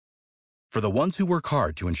For the ones who work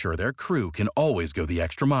hard to ensure their crew can always go the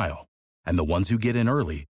extra mile, and the ones who get in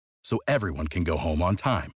early so everyone can go home on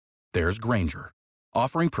time, there's Grainger,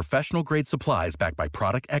 offering professional-grade supplies backed by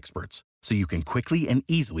product experts so you can quickly and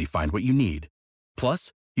easily find what you need.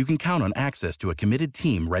 Plus, you can count on access to a committed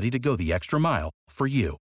team ready to go the extra mile for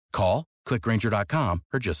you. Call, click Grainger.com,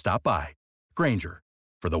 or just stop by. Grainger,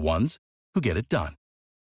 for the ones who get it done.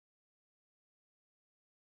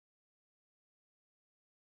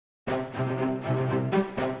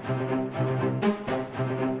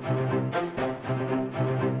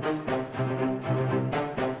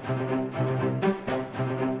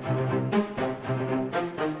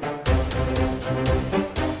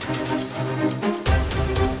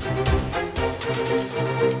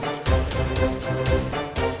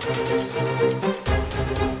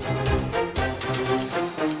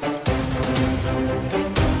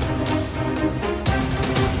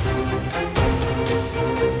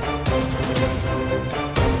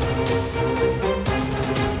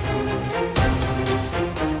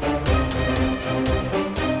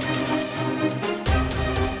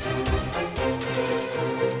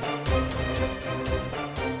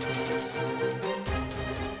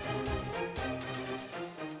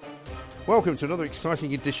 Welcome to another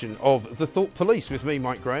exciting edition of The Thought Police with me,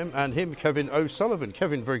 Mike Graham, and him, Kevin O'Sullivan.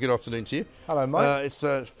 Kevin, very good afternoon to you. Hello, Mike. It's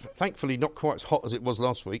thankfully not quite as hot as it was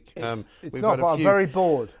last week. It's not, but I'm very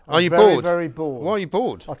bored. Are you bored? Very bored. Why are you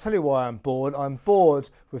bored? I'll tell you why I'm bored. I'm bored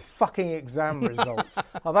with fucking exam results.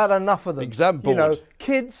 I've had enough of them. Exam bored. You know,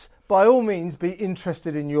 kids, by all means, be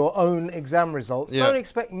interested in your own exam results. Yeah. Don't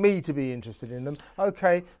expect me to be interested in them.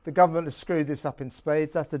 OK, the government has screwed this up in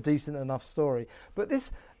spades. That's a decent enough story. But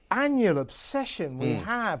this annual obsession we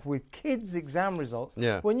have with kids' exam results.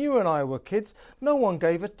 Yeah. When you and I were kids, no one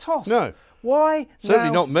gave a toss. No. Why? Certainly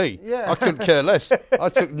Now, not me. Yeah. I couldn't care less. I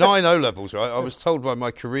took 9 O-levels, right? I was told by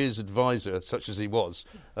my careers advisor, such as he was,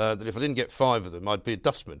 that if I didn't get 5 of them, I'd be a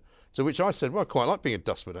dustman. To which I said, well, I quite like being a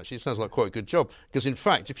dustman, actually. It sounds like quite a good job. Because, in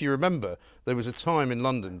fact, if you remember, there was a time in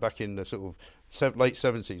London back in the sort of late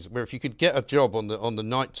 70s where if you could get a job on the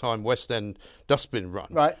nighttime West End dustbin run,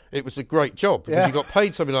 right, it was a great job because you got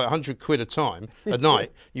paid something like 100 quid a time a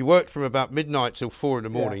night. You worked from about midnight till 4 in the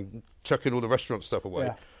morning, chucking all the restaurant stuff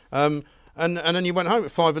away. Yeah. And then you went home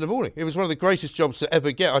at 5 in the morning. It was one of the greatest jobs to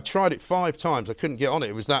ever get. I tried it 5 times. I couldn't get on it.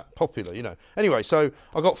 It was that popular, you know. Anyway, so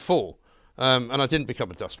I got 4. And I didn't become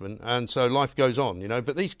a dustman, and so life goes on, you know.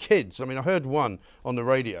 But these kids, I mean, I heard one on the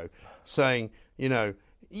radio saying, you know,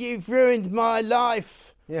 you've ruined my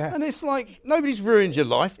life. Yeah. And it's like, nobody's ruined your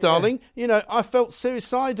life, darling. Yeah. You know, I felt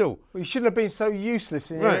suicidal. Well, you shouldn't have been so useless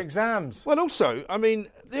in your exams. Well, also, I mean,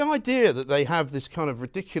 the idea that they have this kind of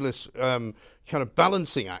ridiculous kind of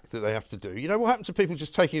balancing act that they have to do. You know, what happened to people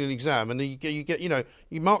just taking an exam and you get, you know,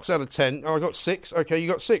 you marks out of 10. Oh, I got 6. Okay, you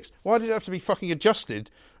got 6. Why does it have to be fucking adjusted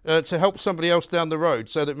to help somebody else down the road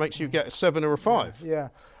so that it makes you get a 7 or a 5? Yeah.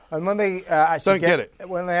 And when they actually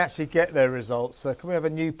when they actually get their results, can we have a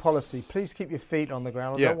new policy? Please keep your feet on the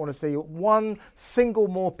ground. I don't want to see one single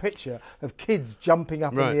more picture of kids jumping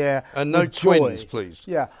up in the air. And no twins, please.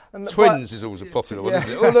 Yeah. And twins is always a popular one, isn't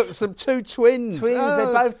it? Oh, look, some 2 twins. Twins,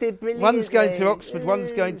 they both did brilliantly. One's going to Oxford,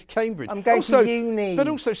 one's going to Cambridge. I'm going to uni. But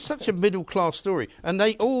also such a middle-class story. And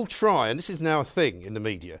they all try, and this is now a thing in the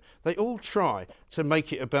media, they all try to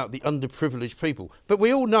make it about the underprivileged people. But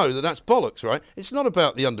we all know that that's bollocks, right? It's not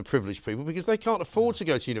about the underprivileged people because they can't afford to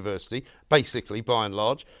go to university, basically, by and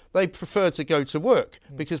large. They prefer to go to work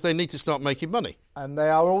because they need to start making money. And they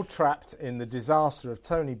are all trapped in the disaster of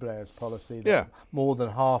Tony Blair's policy that more than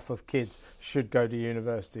half of kids should go to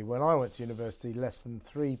university. When I went to university, less than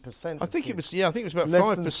 3%. I think it was about 5%.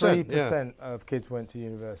 Less than 3% of kids went to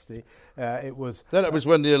university. That was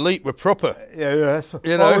when the elite were proper.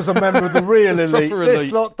 I was a member of the real elite.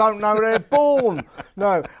 This lot don't know they're born.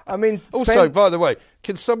 No, I mean. Also, by the way,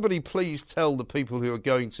 can somebody please tell the people who are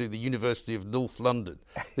going to the University of North London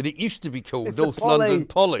that it used to be called North London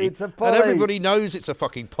Poly? It's a poly. And everybody knows it's a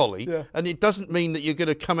fucking poly. Yeah. And it doesn't mean that you're going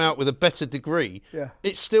to come out with a better degree. Yeah.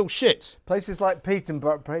 It's still shit. Places like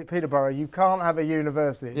Peterborough, you can't have a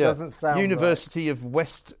university. It doesn't sound University of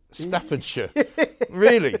West Staffordshire.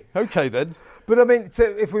 Really? Okay, then. But I mean,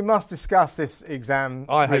 if we must discuss this exam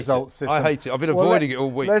results system. I hate it. I've been avoiding it all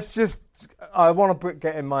week. I want to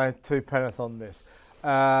get in my 2 penneth on this.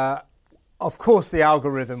 Of course, the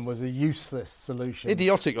algorithm was a useless solution.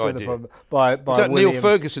 Idiotic to idea. The problem by Is that Williams. Neil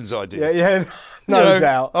Ferguson's idea? Yeah, no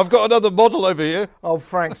doubt. I've got another model over here. Oh,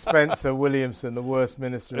 Frank Spencer Williamson, the worst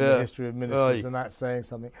minister in the history of ministers, and that's saying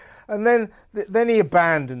something. And then he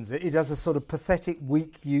abandons it. He does a sort of pathetic,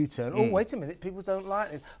 weak U-turn. Oh, wait a minute, people don't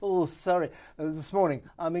like it. Oh, sorry. This morning,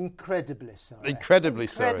 I'm incredibly sorry. Incredibly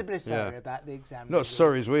sorry about the exam. Not as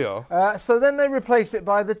sorry as we are. So then they replace it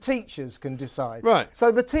by the teachers can decide. Right.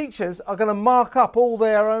 So the teachers are going to mark up all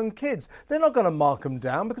their own kids. They're not going to mark them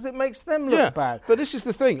down because it makes them look bad. But this is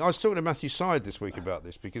the thing. I was talking to Matthew Syed this week about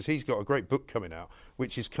this because he's got a great book coming out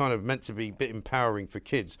which is kind of meant to be a bit empowering for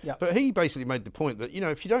kids. Yep. But he basically made the point that,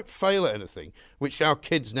 if you don't fail at anything, which our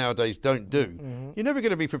kids nowadays don't do, you're never going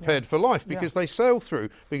to be prepared for life because they sail through,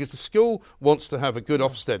 because the school wants to have a good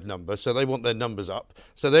Ofsted number, so they want their numbers up.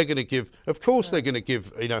 So they're going to give, of course they're going to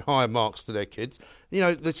give, higher marks to their kids.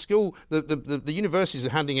 The school, the universities are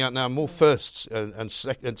handing out now more firsts and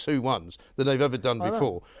 2-1s than they've ever done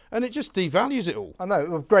before. And it just devalues it all. I know,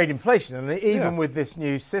 with great inflation. And even with this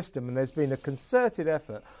new system, and there's been a concerted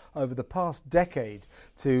effort over the past decade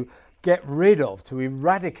to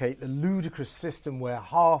eradicate the ludicrous system where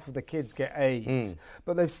half of the kids get A's.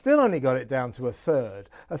 But they've still only got it down to a third.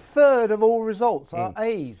 A third of all results are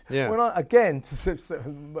A's. Yeah.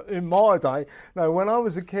 In my day, when I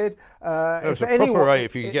was a kid... it was a proper A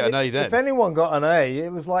if you could get an A then. If anyone got an A,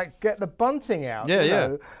 it was like, get the bunting out.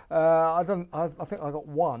 I think I got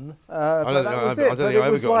one. I don't think I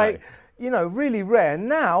ever got an A. Really rare.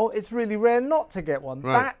 Now it's really rare not to get one.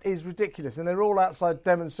 Right. That is ridiculous. And they're all outside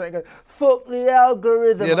demonstrating, going, fuck the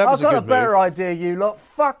algorithm. Yeah, that was I've got a better move. idea, you lot.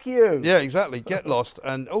 Fuck you. Yeah, exactly. Get lost.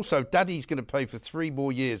 And also, Daddy's going to pay for 3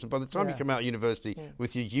 more years. And by the time you come out of university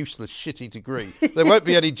with your useless, shitty degree, there won't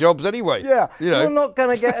be any jobs anyway. Yeah. You're not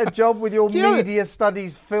going to get a job with your media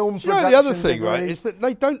studies, film production the other thing, degree. right, is that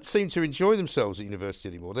they don't seem to enjoy themselves at university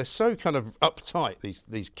anymore. They're so kind of uptight,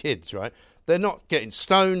 these kids, right? They're not getting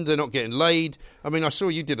stoned. They're not getting laid. I mean, I saw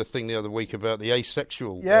you did a thing the other week about the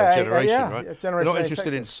asexual generation, right? Yeah, they're not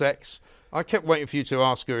interested in sex. I kept waiting for you to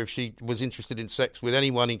ask her if she was interested in sex with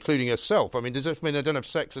anyone, including herself. I mean, does that mean they don't have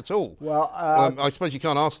sex at all? Well, I suppose you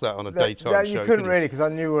can't ask that on a daytime show. You couldn't really, because I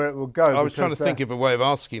knew where it would go. I was trying to think of a way of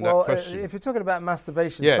asking that question. If you're talking about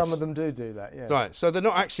masturbation, some of them do that, yes. Right, so they're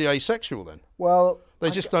not actually asexual then? Well... They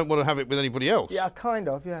just don't want to have it with anybody else. Yeah, kind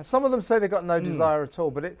of, yeah. Some of them say they've got no desire at all,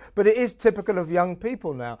 but it is typical of young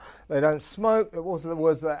people now. They don't smoke. What was the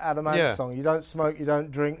words of that Adam Ant song? You don't smoke, you don't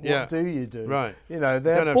drink, what do you do? Right. They're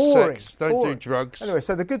don't boring. Have sex, don't do drugs. Anyway,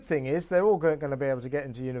 so the good thing is they're all going to be able to get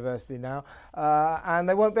into university now, and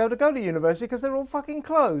they won't be able to go to university because they're all fucking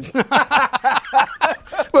closed.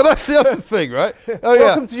 Well, that's the other thing, right? Oh,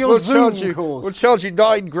 Welcome to your Zoom course. We'll charge you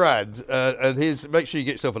 $9,000, and make sure you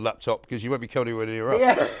get yourself a laptop because you won't be coming anywhere near us.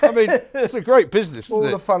 Yeah. I mean, it's a great business, isn't all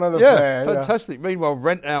it? The fun of the fair. Fantastic. Meanwhile,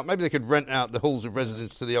 maybe they could rent out the halls of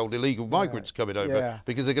residence to the old illegal migrants coming over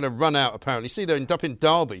because they're going to run out, apparently. See, they're up in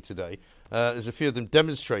Derby today. There's a few of them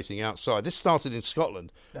demonstrating outside. This started in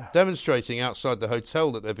Scotland, demonstrating outside the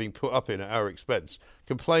hotel that they're being put up in at our expense,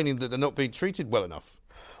 complaining that they're not being treated well enough.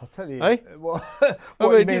 I'll tell you. Eh?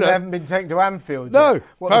 You mean they haven't been taken to Anfield no, yet?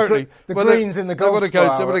 apparently. The Greens in the golf course.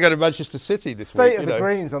 They want to go to Manchester City this week. State of the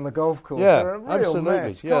Greens on the golf course. Yeah, They're a real absolutely.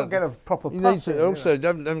 Mess. You can't get a proper putt. Also, they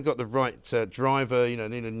haven't got the right driver.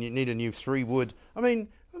 Need a new 3-wood. I mean,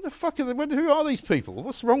 what the fuck are they? Who are these people?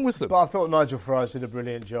 What's wrong with them? But I thought Nigel Farage did a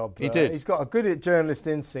brilliant job. He did. He's got a good journalist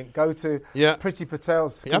instinct. Go to Priti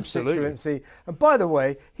Patel's constituency. And by the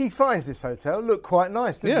way, he finds this hotel look quite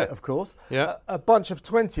nice, didn't it? Of course. Yeah. A bunch of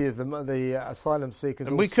 20 of them, the asylum seekers.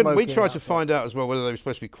 And we tried to find out as well whether they were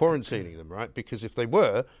supposed to be quarantining them, right? Because if they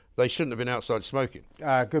were, they shouldn't have been outside smoking.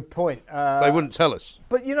 Good point. They wouldn't tell us.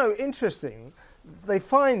 But interesting. They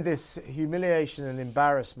find this humiliation and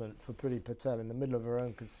embarrassment for Priti Patel in the middle of her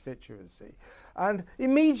own constituency. And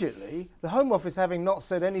immediately, the Home Office, having not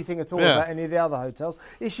said anything at all about any of the other hotels,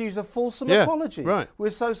 issues a fulsome apology. Right. We're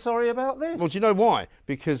so sorry about this. Well, do you know why?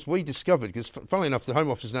 Because we discovered, because funnily enough, the Home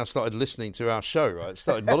Office now started listening to our show, right?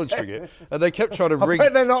 Started monitoring it. And they kept trying to ring. I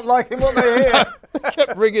bet they're not liking what they hear. They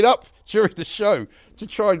kept ringing up during the show to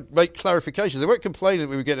try and make clarifications. They weren't complaining that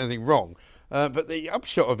we were getting anything wrong. But the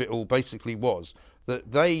upshot of it all basically was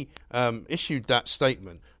that they issued that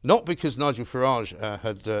statement, not because Nigel Farage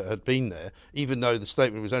had been there, even though the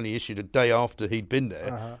statement was only issued a day after he'd been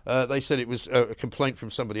there. They said it was a complaint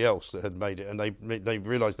from somebody else that had made it, and they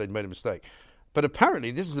realised they'd made a mistake. But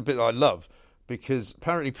apparently, this is the bit that I love, because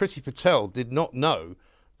apparently Priti Patel did not know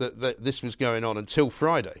that this was going on until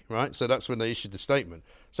Friday, right? So that's when they issued the statement.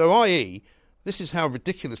 So, i.e., This is how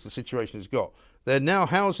ridiculous the situation has got. They're now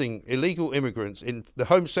housing illegal immigrants in the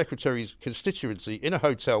Home Secretary's constituency in a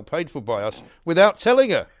hotel paid for by us without telling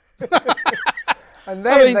her. And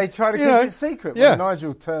then they try to keep it secret. Yeah. When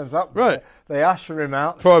Nigel turns up, right? They usher him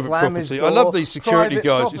out. Private slam his property. door. I love these security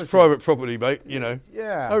guys. Property. It's private property, mate. You know.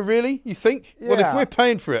 Yeah. Oh, really? You think? Yeah. Well, if we're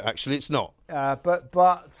paying for it, actually, it's not.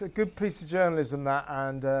 But a good piece of journalism that,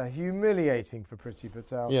 and humiliating for Priti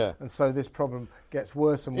Patel. Yeah. And so this problem gets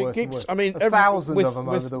worse and worse and worse. I mean, thousands of them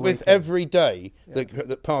over the weekend. With every day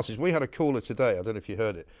that passes, we had a caller today. I don't know if you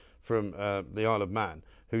heard it, from the Isle of Man,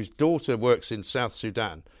 whose daughter works in South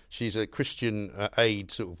Sudan. She's a Christian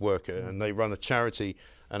aid sort of worker, and they run a charity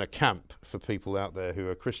and a camp for people out there who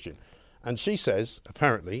are Christian. And she says,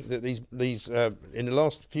 apparently, that these in the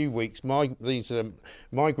last few weeks, these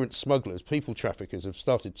migrant smugglers, people traffickers, have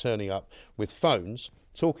started turning up with phones,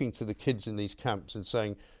 talking to the kids in these camps and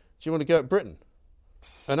saying, do you want to go to Britain?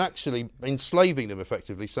 And actually enslaving them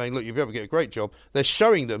effectively, saying, look, you'll be able to get a great job. They're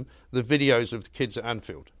showing them the videos of the kids at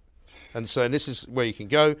Anfield. And saying, this is where you can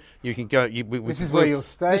go. You can go. This is where you'll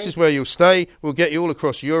stay. This is where you'll stay. We'll get you all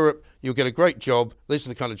across Europe. You'll get a great job. This is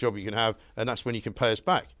the kind of job you can have, and that's when you can pay us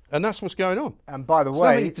back. And that's what's going on. And by the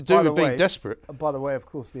way, it's nothing to do with being desperate. By the way, of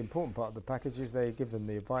course, the important part of the package is they give them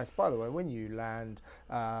the advice. By the way, when you land,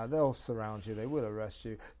 they'll surround you. They will arrest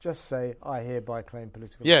you. Just say, I hereby claim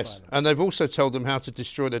political asylum. Yes, and they've also told them how to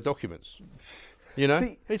destroy their documents. You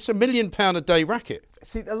know, it's £1 million a day racket.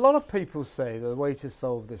 See, a lot of people say the way to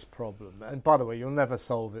solve this problem, and by the way, you'll never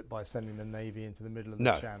solve it by sending the Navy into the middle of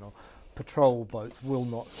the channel. Patrol boats will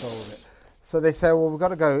not solve it. So they say, well, we've got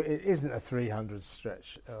to go. It isn't a 300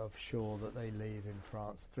 stretch of shore that they leave in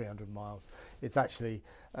France, 300 miles. It's actually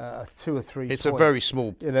 2 or 3 It's points, a very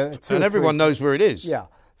small, and everyone knows where it is. Yeah.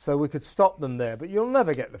 So we could stop them there, but you'll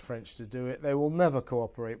never get the French to do it. They will never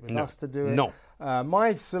cooperate with us to do it. No.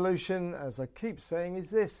 My solution, as I keep saying, is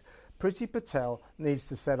this. Priti Patel needs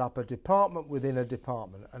to set up a department within a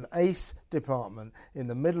department, an ACE department in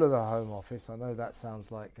the middle of the Home Office. I know that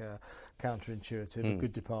sounds like counterintuitive, a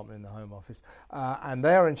good department in the Home Office. And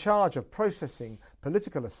they're in charge of processing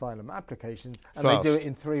political asylum applications, and Fast. they do it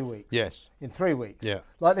in 3 weeks. Yes. In 3 weeks. Yeah.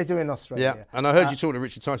 Like they do in Australia. Yeah, and I heard you talking to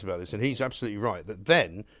Richard Tice about this, and he's absolutely right, that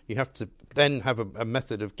then you have to then have a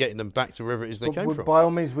method of getting them back to wherever it is they came from. By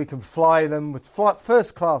all means, we can fly them with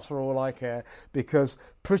first class for all I care, because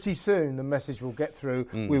pretty soon the message will get through.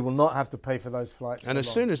 We will not have to pay for those flights. And as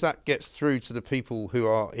soon as that gets through to the people who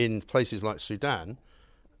are in places like Sudan,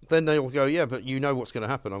 then they will go, yeah, but you know what's going to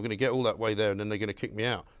happen. I'm going to get all that way there, and then they're going to kick me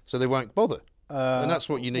out. So they won't bother. And that's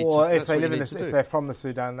what you need to do. If they live if they're from the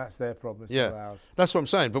Sudan, that's their problem. It's not ours. That's what I'm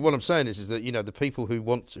saying. But what I'm saying is that, you know, the people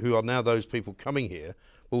who are now those people coming here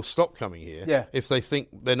will stop coming here if they think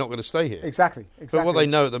they're not going to stay here. Exactly. But what they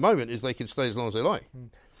know at the moment is they can stay as long as they like.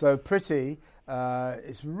 So Priti,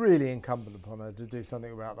 it's really incumbent upon her to do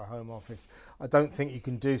something about the Home Office. I don't think you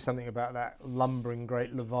can do something about that lumbering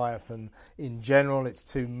great Leviathan in general. It's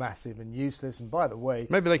too massive and useless. And by the way,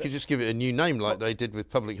 maybe they could just give it a new name like they did with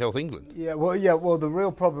Public Health England. Well, the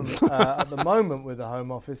real problem at the moment with the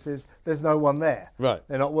Home Office is there's no one there. Right.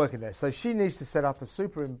 They're not working there. So she needs to set up a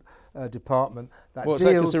super department that What's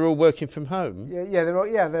deals... that, because they're all working from home?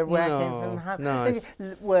 They're working from home. Nice.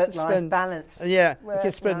 Work-life balance. Yeah, you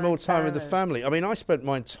can spend more time with the family. I mean, I spent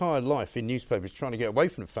my entire life in newspapers trying to get away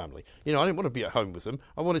from the family. You know, I didn't want to be at home with them.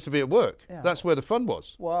 I wanted to be at work. Yeah. That's where the fun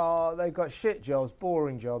was. Well, they've got shit jobs,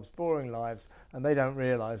 boring lives, and they don't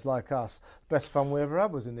realise, like us, best fun we ever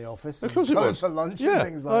had was in the office. Of course it was. For lunch and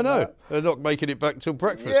things like that. I know. They're not making it back till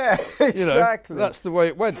breakfast. Yeah, exactly. You know, that's the way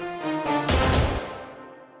it went.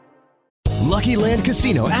 Lucky Land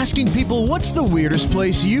Casino, asking people, what's the weirdest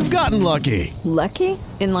place you've gotten lucky? Lucky?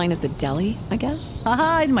 In line at the deli, I guess?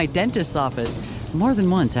 Aha, in my dentist's office. More than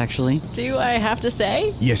once, actually. Do I have to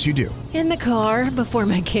say? Yes, you do. In the car before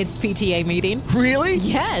my kids' PTA meeting. Really?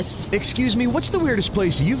 Yes. Excuse me, what's the weirdest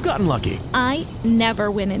place you've gotten lucky? I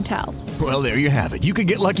never win and tell. Well, there you have it. You can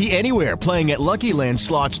get lucky anywhere, playing at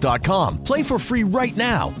LuckyLandSlots.com. Play for free right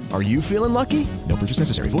now. Are you feeling lucky? No purchase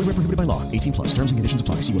necessary. Void where prohibited by law. 18+. Terms and conditions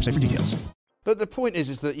apply. See website for details. But the point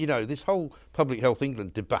is that, you know, this whole Public Health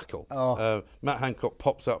England debacle, Matt Hancock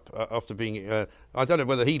pops up after being, I don't know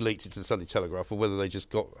whether he leaked it to the Sunday Telegraph or whether they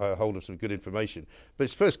just got hold of some good information. But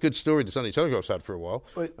it's the first good story the Sunday Telegraph's had for a while,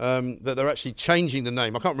 that they're actually changing the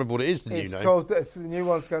name. I can't remember what it is, the new name. The new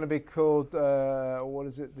one's going to be called, what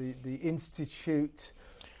is it, the Institute...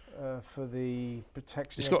 for the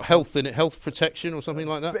protection. It's got health in it, health protection or something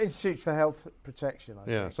like that. Institute for Health Protection, I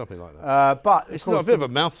think. Something like that. But it's not a bit of a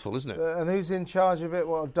mouthful, isn't it? And who's in charge of it?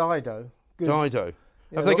 Well, Dido. Dido.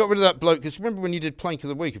 Have they got rid of that bloke? Because remember when you did Plank of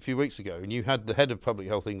the Week a few weeks ago, and you had the head of Public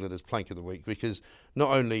Health England as Plank of the Week, because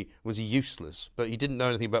not only was he useless, but he didn't know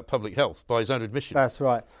anything about public health by his own admission. That's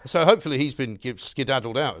right. So hopefully he's been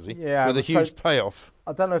skedaddled out, has he? Yeah, with a huge payoff.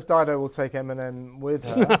 I don't know if Dido will take Eminem with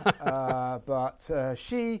her, but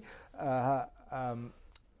she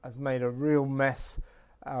has made a real mess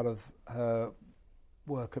out of her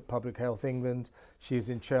work at Public Health England. She was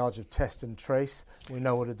in charge of Test and Trace. We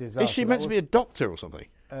know what a disaster. Is she meant to be a doctor or something?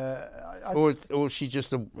 Or is she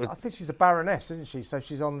just a? I think she's a baroness, isn't she? So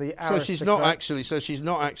she's on the. So she's not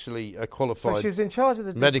actually a qualified. So she was in charge of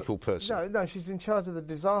the medical person. No, she's in charge of the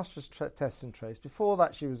disastrous Test and Trace. Before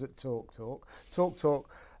that, she was at Talk Talk.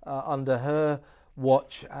 Under her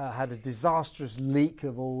watch, had a disastrous leak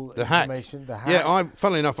of all the information. The hack. Yeah,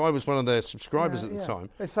 funnily enough, I was one of their subscribers at the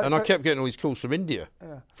time, and I kept getting all these calls from India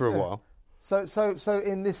for a while. So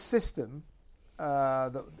in this system,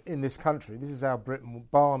 in this country, this is how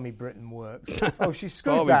balmy Britain works. Oh, she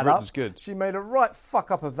screwed that up. Good. She made a right fuck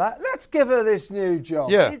up of that. Let's give her this new job.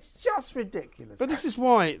 Yeah. It's just ridiculous. But this is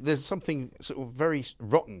why there's something sort of very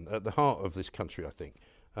rotten at the heart of this country, I think.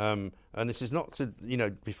 And this is not to,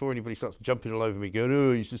 before anybody starts jumping all over me going,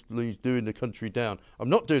 oh, he's doing the country down. I'm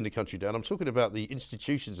not doing the country down. I'm talking about the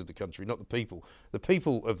institutions of the country, not the people. The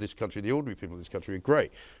people of this country, the ordinary people of this country are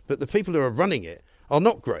great. But the people who are running it are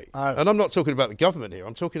not great. Oh. And I'm not talking about the government here.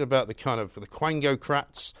 I'm talking about the kind of the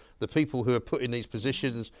quangocrats, the people who are put in these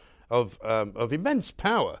positions of immense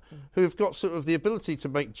power, who have got sort of the ability to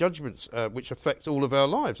make judgments which affect all of our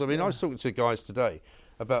lives. I mean, I was talking to guys today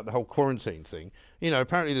about the whole quarantine thing.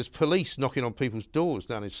 Apparently there's police knocking on people's doors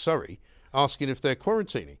down in Surrey asking if they're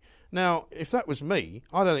quarantining. Now, if that was me,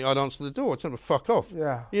 I don't think I'd answer the door. I'd tell them to fuck off.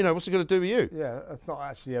 Yeah. What's it going to do with you? Yeah, it's not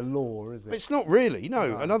actually a law, is it? It's not really,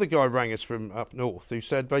 no. Another guy rang us from up north who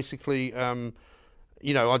said basically, I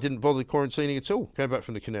didn't bother quarantining at all. Came back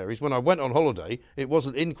from the Canaries. When I went on holiday, it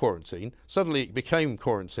wasn't in quarantine. Suddenly it became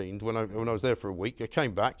quarantined when I was there for a week. I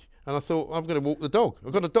came back and I thought, I'm going to walk the dog.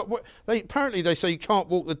 I've got a dog. Apparently they say you can't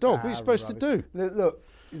walk the dog. What are you supposed to do? Look,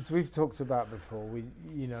 as we've talked about before,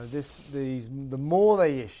 the more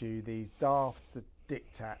they issue these daft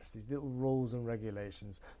diktats, these little rules and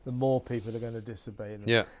regulations, the more people are going to disobey them.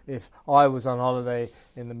 Yeah. If I was on holiday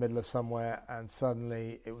in the middle of somewhere and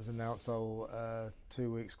suddenly it was announced, 2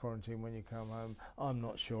 weeks quarantine when you come home, I'm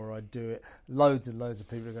not sure I'd do it. Loads and loads of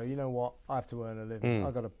people go, you know what, I have to earn a living.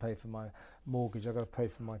 I've got to pay for my mortgage, I've got to pay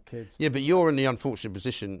for my kids. Yeah, but you're in the unfortunate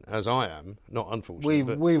position, as I am, not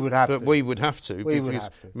unfortunate. We would have to. But we would have to. We would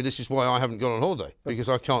have to. I mean, this is why I haven't gone on holiday, because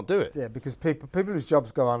I can't do it. Yeah, because people whose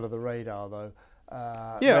jobs go under the radar, though,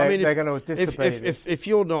 they're going to dissipate. If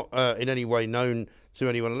you're not in any way known to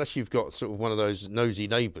anyone, unless you've got sort of one of those nosy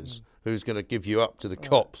neighbours who's going to give you up to the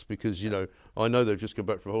cops because, I know they've just come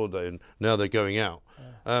back from holiday and now they're going out.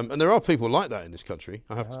 And there are people like that in this country,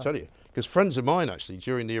 I have to tell you. Because friends of mine, actually,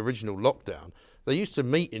 during the original lockdown, they used to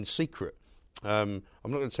meet in secret. I'm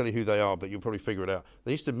not going to tell you who they are, but you'll probably figure it out.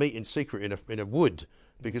 They used to meet in secret in a wood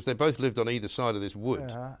because they both lived on either side of this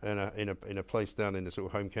wood in a place down in the sort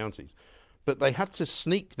of home counties. But they had to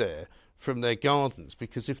sneak there from their gardens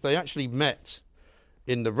because if they actually met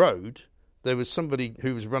in the road, there was somebody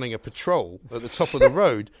who was running a patrol at the top of the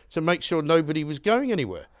road to make sure nobody was going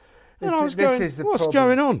anywhere. And I was going, what's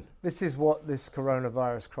going on? This is what this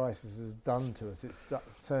coronavirus crisis has done to us. It's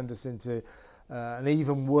turned us into an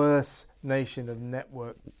even worse nation of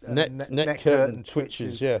network net curtain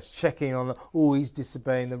twitches, yes. Checking on, he's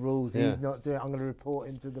disobeying the rules, he's not doing it, I'm going to report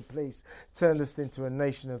him to the police. Turned us into a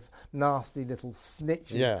nation of nasty little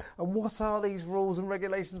snitches. Yeah. And what are these rules and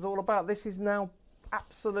regulations all about? This is now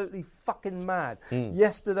absolutely fucking mad.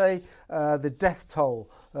 Yesterday, the death toll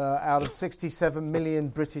out of 67 million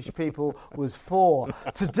British people was 4.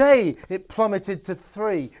 Today, it plummeted to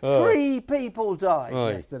 3. 3 people died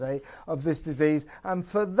yesterday of this disease, and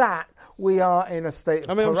for that, we are in a state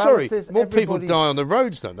of paralysis. I'm sorry, more people die on the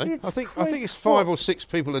roads, don't they? I think it's 5 or 6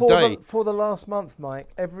 people a day. For the last month, Mike,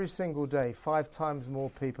 every single day, 5 times more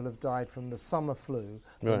people have died from the summer flu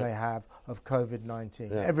than they have of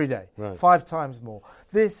COVID-19. Yeah. Every day. Right. 5 times more.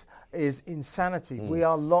 This is insanity. We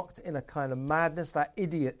are locked in a kind of madness. That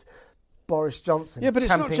idiot Boris Johnson. Yeah, but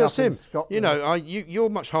it's not just him. Scotland. You're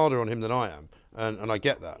much harder on him than I am, and I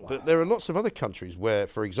get that. Wow. But there are lots of other countries where,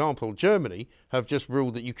 for example, Germany have just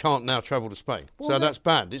ruled that you can't now travel to Spain. So that's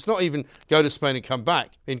banned. It's not even go to Spain and come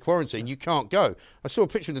back in quarantine. You can't go. I saw a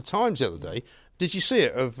picture in the Times the other day. Did you see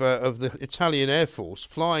it of the Italian Air Force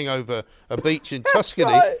flying over a beach in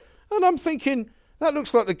Tuscany? Right. And I'm thinking, that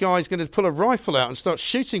looks like the guy's going to pull a rifle out and start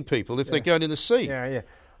shooting people if they're going in the sea. Yeah.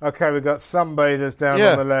 Okay, we've got sunbathers down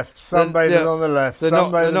on the left, sunbathers on the left,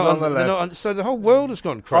 sunbathers on the left. So the whole world has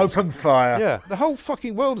gone crazy. Open fire. Yeah, the whole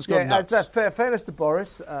fucking world has gone nuts. Fairness to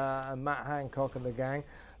Boris and Matt Hancock and the gang,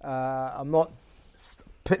 I'm not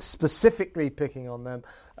specifically picking on them.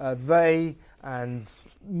 They and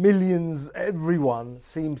millions, everyone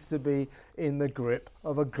seems to be in the grip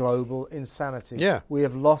of a global insanity. Yeah. We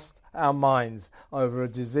have lost our minds over a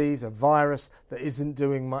disease, a virus that isn't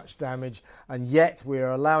doing much damage, and yet we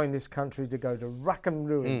are allowing this country to go to rack and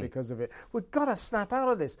ruin because of it. We've got to snap out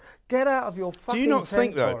of this. Get out of your fucking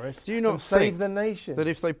tent, Boris, and save the nation. That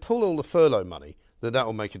if they pull all the furlough money, that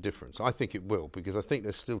will make a difference? I think it will, because I think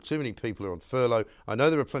there's still too many people who are on furlough. I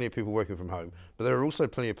know there are plenty of people working from home, but there are also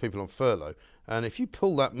plenty of people on furlough. And if you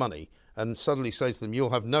pull that money and suddenly say to them,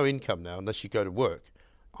 you'll have no income now unless you go to work,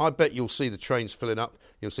 I bet you'll see the trains filling up,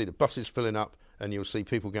 you'll see the buses filling up, and you'll see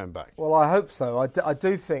people going back. Well, I hope so. I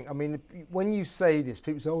do think, I mean, when you say this,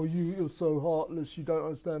 people say, oh, you're so heartless, you don't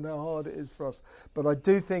understand how hard it is for us. But I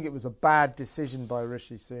do think it was a bad decision by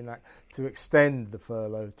Rishi Sunak to extend the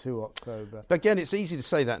furlough to October. But again, it's easy to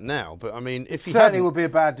say that now, but I mean, if he certainly would be a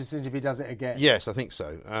bad decision if he does it again. Yes, I think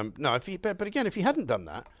so. But again, if he hadn't done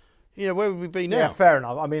that, where would we be now? Yeah, fair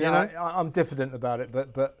enough. I mean, I'm diffident about it,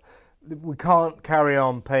 but we can't carry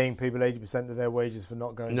on paying people 80% of their wages for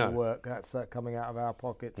not going to work. That's coming out of our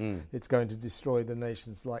pockets. It's going to destroy the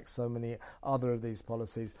nations like so many other of these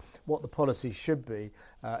policies. What the policy should be,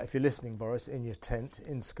 if you're listening, Boris, in your tent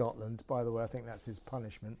in Scotland, by the way, I think that's his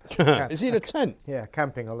punishment. Is he in a tent? Yeah,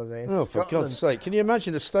 camping holiday in Scotland. For God's sake. Can you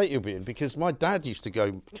imagine the state he'll be in? Because my dad used to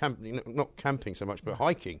go camping, not camping so much, but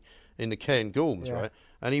hiking in the Cairn Gorms, right?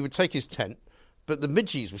 And he would take his tent, but the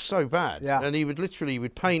midges were so bad, and he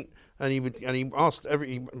would paint, and he asked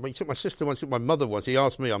he took my sister once, took my mother once. He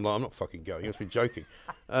asked me, I'm like, I'm not fucking going. He must be joking.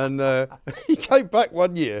 And he came back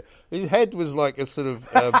one year. His head was like a sort of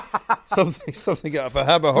something out of a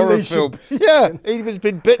Hammer horror film. Yeah, he'd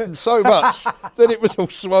been bitten so much that it was all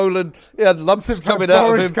swollen. He had lumps coming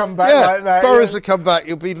out of him. Come back like that, Boris would come back.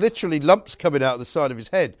 It'll be literally lumps coming out of the side of his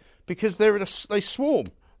head because they swarm.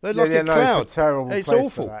 They're like a cloud. It's a terrible place awful.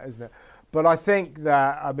 for that, isn't it? But I think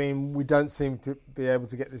that, I mean, we don't seem to be able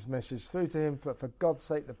to get this message through to him, but for God's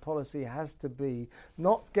sake, the policy has to be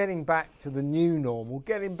not getting back to the new normal,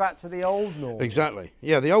 getting back to the old normal. Exactly.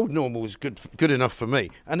 Yeah, the old normal was good enough for me.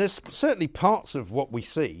 And there's certainly parts of what we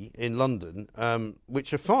see in London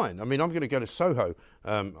which are fine. I mean, I'm going to go to Soho,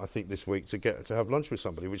 I think, this week to have lunch with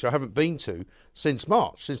somebody, which I haven't been to since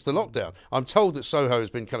March, since the lockdown. I'm told that Soho has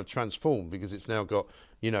been kind of transformed because it's now got,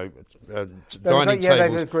 dining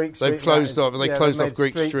tables. They've closed off. They closed off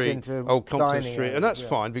Greek Street, Old Compton Street, and that's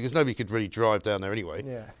fine because nobody could really drive down there anyway.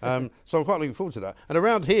 Yeah. So I'm quite looking forward to that. And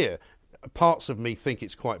around here, parts of me think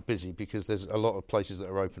it's quite busy because there's a lot of places that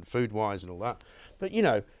are open food-wise and all that. But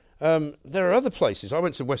there are other places. I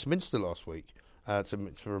went to Westminster last week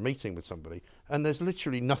for a meeting with somebody, and there's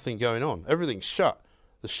literally nothing going on. Everything's shut.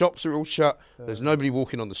 The shops are all shut. There's nobody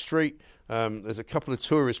walking on the street. There's a couple of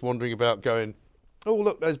tourists wandering about going, oh,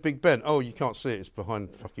 look, there's Big Ben. Oh, you can't see it. It's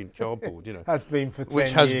behind fucking cardboard, Has been for 10 years.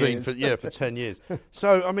 Which has been for 10 years.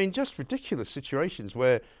 So, I mean, just ridiculous situations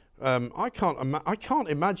where I can't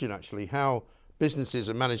imagine, actually, how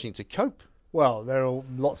businesses are managing to cope. Well,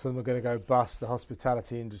 lots of them are going to go bust. The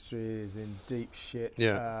hospitality industry is in deep shit.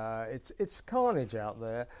 Yeah. It's carnage out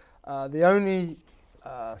there. The only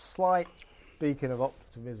slight beacon of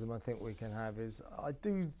optimism I think we can have is I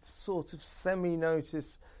do sort of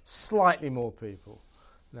semi-notice slightly more people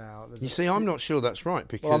now. You see, I'm not sure that's right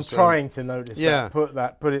because I'm trying to notice that. Put it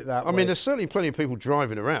that way. I mean, there's certainly plenty of people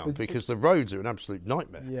driving around because the roads are an absolute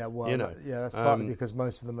nightmare. Yeah, well, that's partly because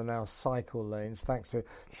most of them are now cycle lanes. Thanks to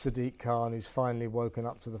Sadiq Khan, who's finally woken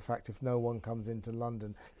up to the fact if no one comes into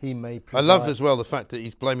London, he may preside. I love as well the fact that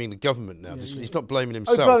he's blaming the government now. He's not blaming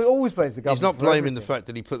himself. He always blames the government. He's not blaming the fact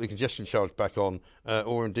that he put the congestion charge back on,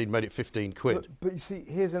 or indeed made it 15 quid. But you see,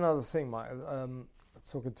 here's another thing, Mike.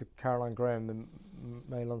 Talking to Caroline Graham, the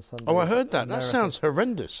Mail on Sunday. Oh, I heard that. That sounds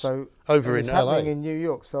horrendous. So over in LA. It's happening in New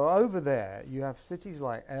York. So over there, you have cities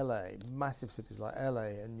like LA, massive cities like LA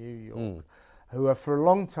and New York, who have for a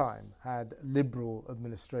long time had liberal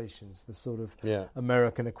administrations, the sort of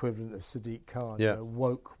American equivalent of Sadiq Khan,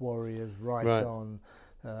 woke warriors, right on.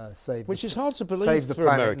 Which is hard to believe for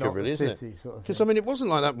America, really, isn't it? Because I mean, it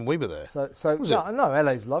wasn't like that when we were there. No,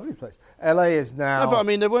 LA's a lovely place. LA is now. No, but I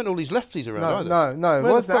mean, there weren't all these lefties around either. No.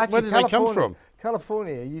 Where did they come from?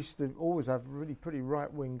 California used to always have really pretty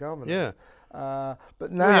right-wing governors. Yeah.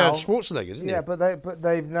 But now, yeah, Schwarzenegger, isn't he? Yeah, but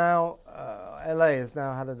they've now, LA has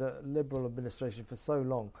now had a Liberal administration for so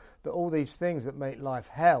long that all these things that make life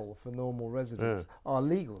hell for normal residents are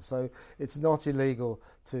legal. So it's not illegal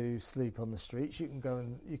to sleep on the streets. You can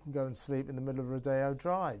go and sleep in the middle of Rodeo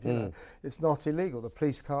Drive. You know, it's not illegal. The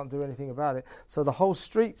police can't do anything about it. So the whole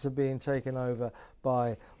streets are being taken over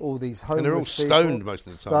by all these homeless people. And they're all stoned most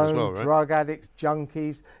of the time as well, right? Drug addicts,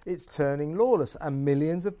 junkies. It's turning lawless, and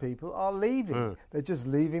millions of people are leaving. They're just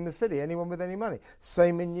leaving the city. Anyone with any money.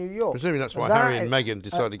 Same in New York. Presumably that's why Harry and Meghan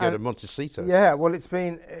decided to go to Montecito. Yeah, well, it's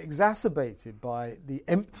been exacerbated by the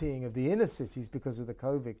emptying of the inner cities because of the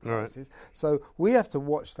COVID crisis. Right. So we have to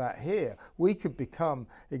watch that here. We could become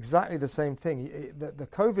exactly the same thing. The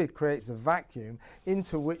COVID creates a vacuum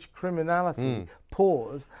into which criminality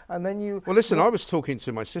pours, and then you... Well, listen, I was talking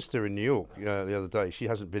to my sister in New York the other day. She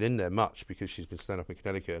hasn't been in there much because she's been staying up in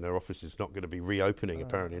Connecticut, and her office is not going to be reopening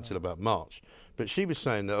apparently until about March. But she was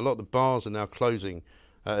saying that a lot of the bars are now closing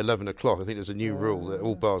at 11 o'clock. I think there's a new rule that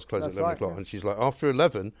all bars close at 11 o'clock. Yeah. And she's like, after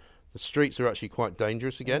 11, the streets are actually quite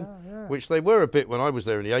dangerous again, which they were a bit when I was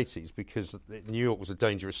there in the 80s because New York was a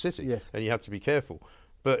dangerous city and you had to be careful.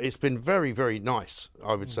 But it's been very, very nice,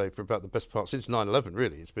 I would say, for about the best part since 9/11.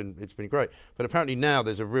 Really, it's been great. But apparently now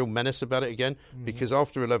there's a real menace about it again because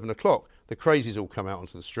after 11 o'clock, the crazies all come out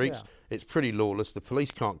onto the streets. Yeah. It's pretty lawless. The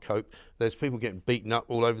police can't cope. There's people getting beaten up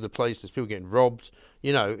all over the place. There's people getting robbed.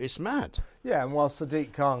 You know, it's mad. Yeah, and while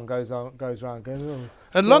Sadiq Khan goes around going,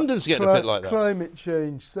 and London's getting a bit like that. Climate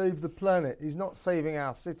change, save the planet. He's not saving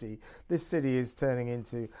our city. This city is turning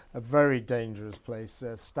into a very dangerous place.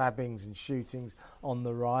 Stabbings and shootings on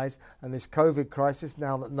the rise. And this COVID crisis,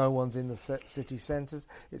 now that no one's in the city centres,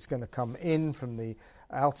 it's going to come in from the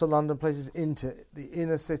outer London places into the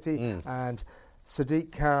inner city. And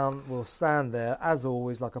Sadiq Khan will stand there, as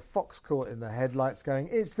always, like a fox caught in the headlights going,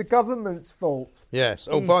 it's the government's fault. Yes.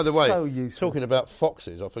 Oh, by the way, talking about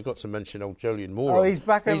foxes, I forgot to mention old Jolyon Moore. Oh, he's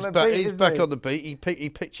back on the beat, He's back on the beat. He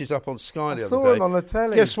pitches up on Sky the other day. I saw him on the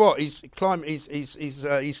telly. Guess what? He's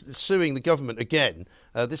suing the government again,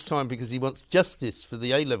 this time because he wants justice for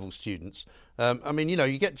the A-level students. I mean, you know,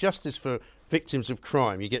 you get justice for victims of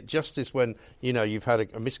crime. You get justice when, you know, you've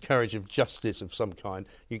had a miscarriage of justice of some kind.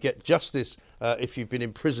 You get justice if you've been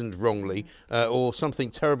imprisoned wrongly or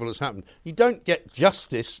something terrible has happened. You don't get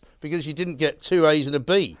justice because you didn't get 2 A's and a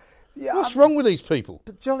B. Yeah, what's wrong with these people?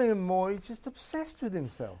 But Jolyon Moore, he's just obsessed with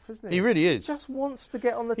himself, isn't he? He really is. He just wants to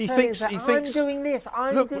get on the telly and say, I'm doing this,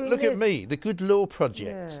 I'm doing this. Look at me, the Good Law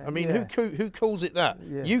Project. Yeah, I mean, who calls it that?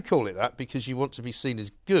 Yeah. You call it that because you want to be seen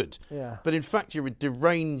as good. Yeah. But in fact, you're a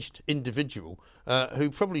deranged individual who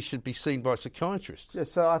probably should be seen by psychiatrists. Yeah,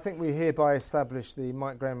 so I think we hereby establish the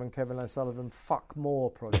Mike Graham and Kevin O'Sullivan Fuck More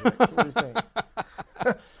project. What do you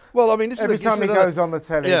think? Well, I mean, every time he goes on the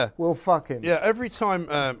telly, we'll fuck him. Yeah, every time.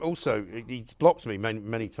 Also, he's blocked me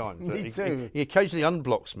many times. Me too. He occasionally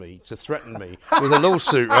unblocks me to threaten me with a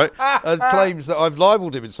lawsuit, right? And claims that I've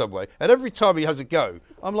libelled him in some way. And every time he has a go,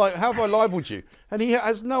 I'm like, how have I libelled you? And he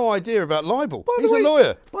has no idea about libel. He's a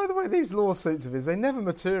lawyer. By the way, these lawsuits of his, they never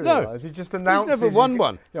materialise. No, he just announces... He's never won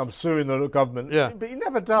one. Yeah, I'm suing the government. Yeah. But he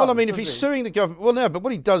never does. Well, I mean, if he's suing the government... Well, no, but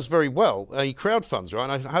what he does very well, he crowdfunds, right?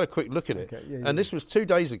 And I had a quick look at it. Okay, and this was 2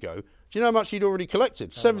 days ago. Do you know how much he'd already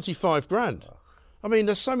collected? 75 grand. I mean,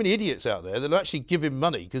 there's so many idiots out there that'll actually give him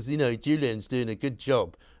money because, you know, Julian's doing a good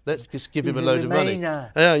job. Let's just give him a load of money.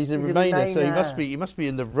 Yeah, he's a Remainer, so he must be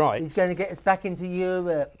in the right. He's going to get us back into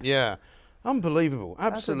Europe. Yeah. Unbelievable.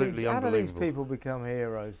 Absolutely unbelievable. How do these people become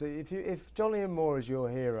heroes? If Jolyon Moore is your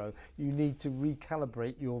hero, you need to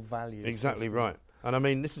recalibrate your values. Exactly right. And I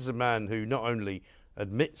mean, this is a man who not only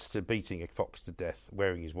admits to beating a fox to death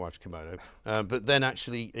wearing his wife's kimono, but then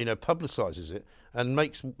actually, you know, publicises it and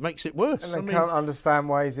makes it worse. And they can't understand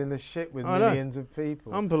why he's in the shit with millions of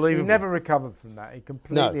people. Unbelievable. He never recovered from that. He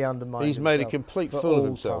completely undermined He's made a complete fool of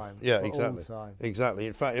himself. Yeah, exactly. Exactly.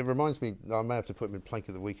 In fact, it reminds me, I may have to put him in Plank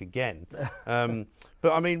of the Week again.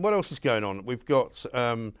 But I mean, what else is going on? We've got,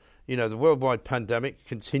 you know, the worldwide pandemic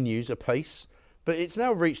continues apace. But it's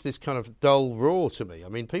now reached this kind of dull roar to me. I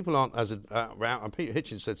mean, people aren't as out. And Peter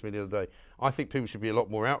Hitchens said to me the other day, I think people should be a lot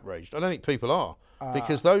more outraged. I don't think people are.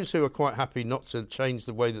 Because those who are quite happy not to change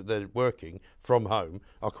the way that they're working from home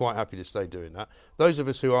are quite happy to stay doing that. Those of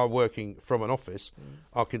us who are working from an office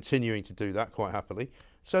are continuing to do that quite happily.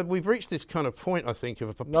 So we've reached this kind of point, I think, of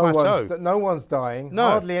a plateau. No one's dying. No.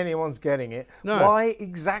 Hardly anyone's getting it. No. Why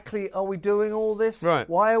exactly are we doing all this? Right.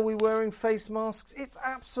 Why are we wearing face masks? It's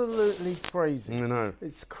absolutely crazy. I know.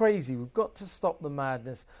 It's crazy. We've got to stop the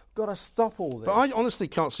madness. We've got to stop all this. But I honestly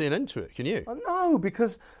can't see an end to it. Can you? No,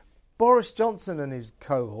 because Boris Johnson and his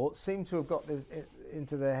cohort seem to have got this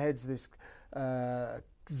into their heads, this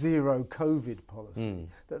zero COVID policy,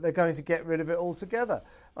 that they're going to get rid of it altogether.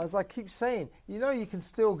 As I keep saying, you can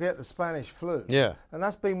still get the Spanish flu. Yeah. And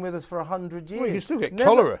that's been with us for 100 years. Well, you can still get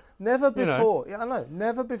cholera. Never before,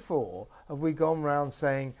 never before have we gone round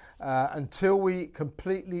saying, until we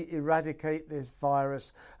completely eradicate this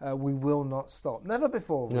virus, we will not stop. Never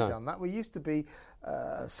before have we done that. We used to be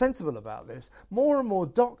sensible about this. More and more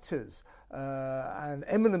doctors and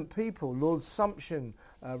eminent people, Lord Sumption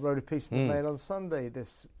wrote a piece in the Mail on Sunday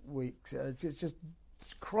this week, just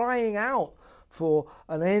crying out for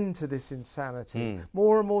an end to this insanity.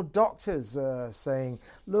 More and more doctors saying,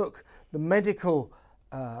 look, the medical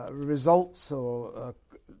results of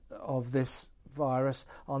this virus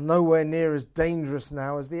are nowhere near as dangerous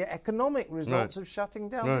now as the economic results of shutting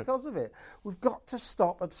down because of it. We've got to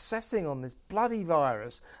stop obsessing on this bloody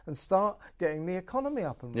virus and start getting the economy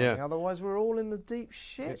up and running. Otherwise, we're all in the deep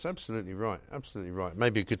shit. It's absolutely right. Absolutely right.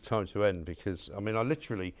 Maybe a good time to end because,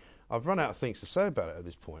 I've run out of things to say about it at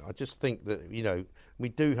this point. I just think that, we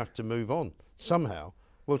do have to move on somehow.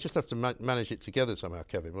 We'll just have to manage it together somehow,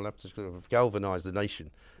 Kevin. We'll have to sort of galvanise the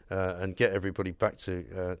nation and get everybody back to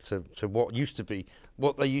what used to be,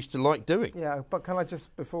 what they used to like doing. Yeah, but can I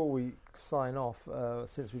just, before we sign off,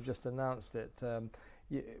 since we've just announced it,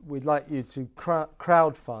 we'd like you to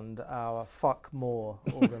crowdfund our Fuck More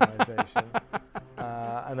organisation.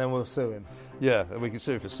 And then we'll sue him. Yeah, and we can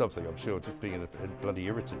sue him for something, I'm sure, just being a bloody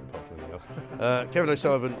irritant apart from anything else. Kevin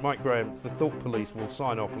O'Sullivan, Mike Graham, the Thought Police will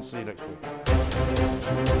sign off and see you next week.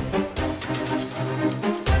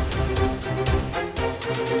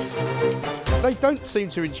 They don't seem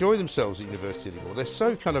to enjoy themselves at university anymore. They're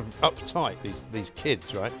so kind of uptight, these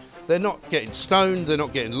kids, right? They're not getting stoned, they're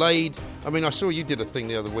not getting laid. I saw you did a thing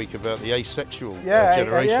the other week about the asexual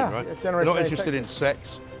generation, right? Generation not interested in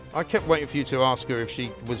sex. I kept waiting for you to ask her if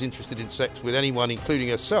she was interested in sex with anyone, including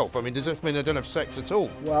herself. Does that mean they don't have sex at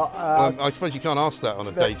all? Well, I suppose you can't ask that on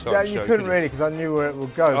a daytime show. You couldn't really, because I knew where it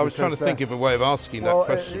would go. I was trying to think of a way of asking that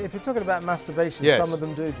question. If you're talking about masturbation, some of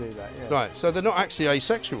them do that. Yes. Right, so they're not actually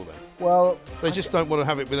asexual then? Well, they just don't want to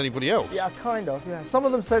have it with anybody else. Yeah, kind of. Yeah, some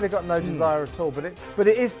of them say they've got no desire at all, but it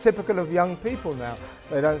is typical of young people now.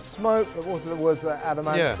 They don't smoke. What was the words of that Adam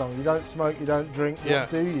Ant song? You don't smoke, you don't drink. What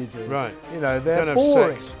do you do? Right. They're don't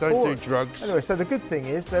boring. Have sex. Don't do drugs. Anyway, so the good thing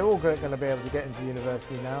is they're all going to be able to get into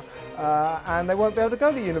university now, and they won't be able to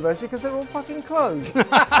go to university because they're all fucking closed.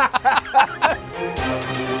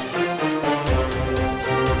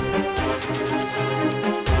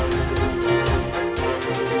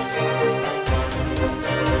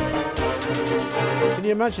 Can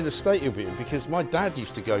you imagine the state he'll be in? Because my dad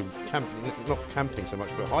used to go camping, not camping so much,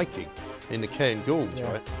 but hiking in the Cairn Gorge,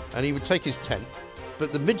 right? And he would take his tent,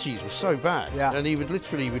 but the midges were so bad, and he would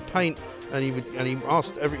paint, and he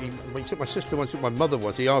asked he took my sister once, took my mother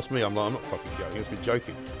once. He asked me, I'm not fucking going. He must be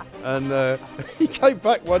joking. And he came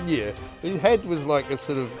back one year. His head was like a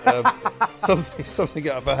sort of something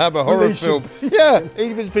out of a Hammer horror film. Yeah,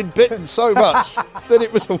 he'd been bitten so much that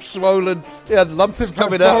it was all swollen. He had lumps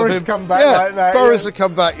coming out of him. Come back like that, Boris would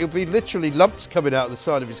come back. It'll be literally lumps coming out of the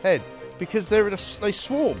side of his head because they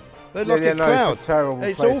swarm. They're like a cloud. It's a terrible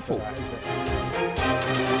it's place awful. for that, isn't it?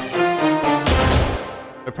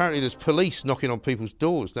 Apparently, there's police knocking on people's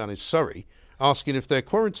doors down in Surrey, asking if they're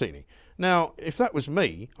quarantining. Now, if that was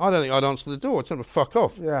me, I don't think I'd answer the door. I'd tell them to fuck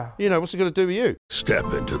off. Yeah. What's it going to do with you?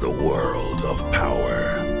 Step into the world of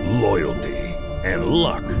power, loyalty, and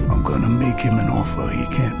luck. I'm going to make him an offer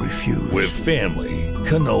he can't refuse. With family,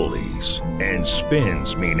 cannolis, and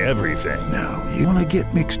spins mean everything. Now, you want to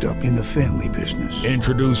get mixed up in the family business.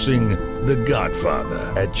 Introducing The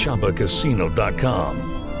Godfather at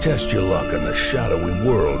ChumbaCasino.com. Test your luck in the shadowy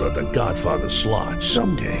world of The Godfather slot.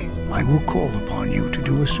 Someday, I will call upon you to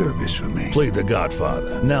do a service for me. Play The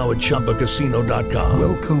Godfather, now at ChumbaCasino.com.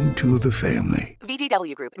 Welcome to the family.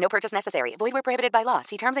 VGW Group. No purchase necessary. Void where prohibited by law.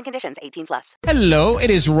 See terms and conditions. 18+. Hello, it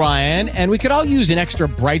is Ryan, and we could all use an extra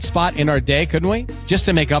bright spot in our day, couldn't we? Just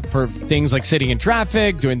to make up for things like sitting in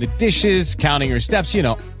traffic, doing the dishes, counting your steps,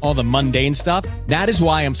 all the mundane stuff. That is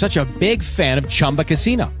why I'm such a big fan of Chumba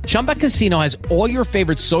Casino. Chumba Casino has all your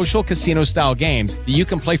favorite social casino-style games that you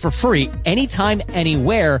can play for free anytime,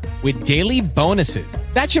 anywhere with daily bonuses.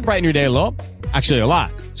 That should brighten your day a little. Actually, a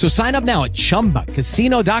lot. So sign up now at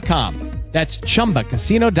ChumbaCasino.com. That's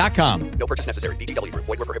ChumbaCasino.com. No purchase necessary. VGW Group.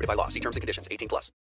 Void where prohibited by law. See terms and conditions. 18+.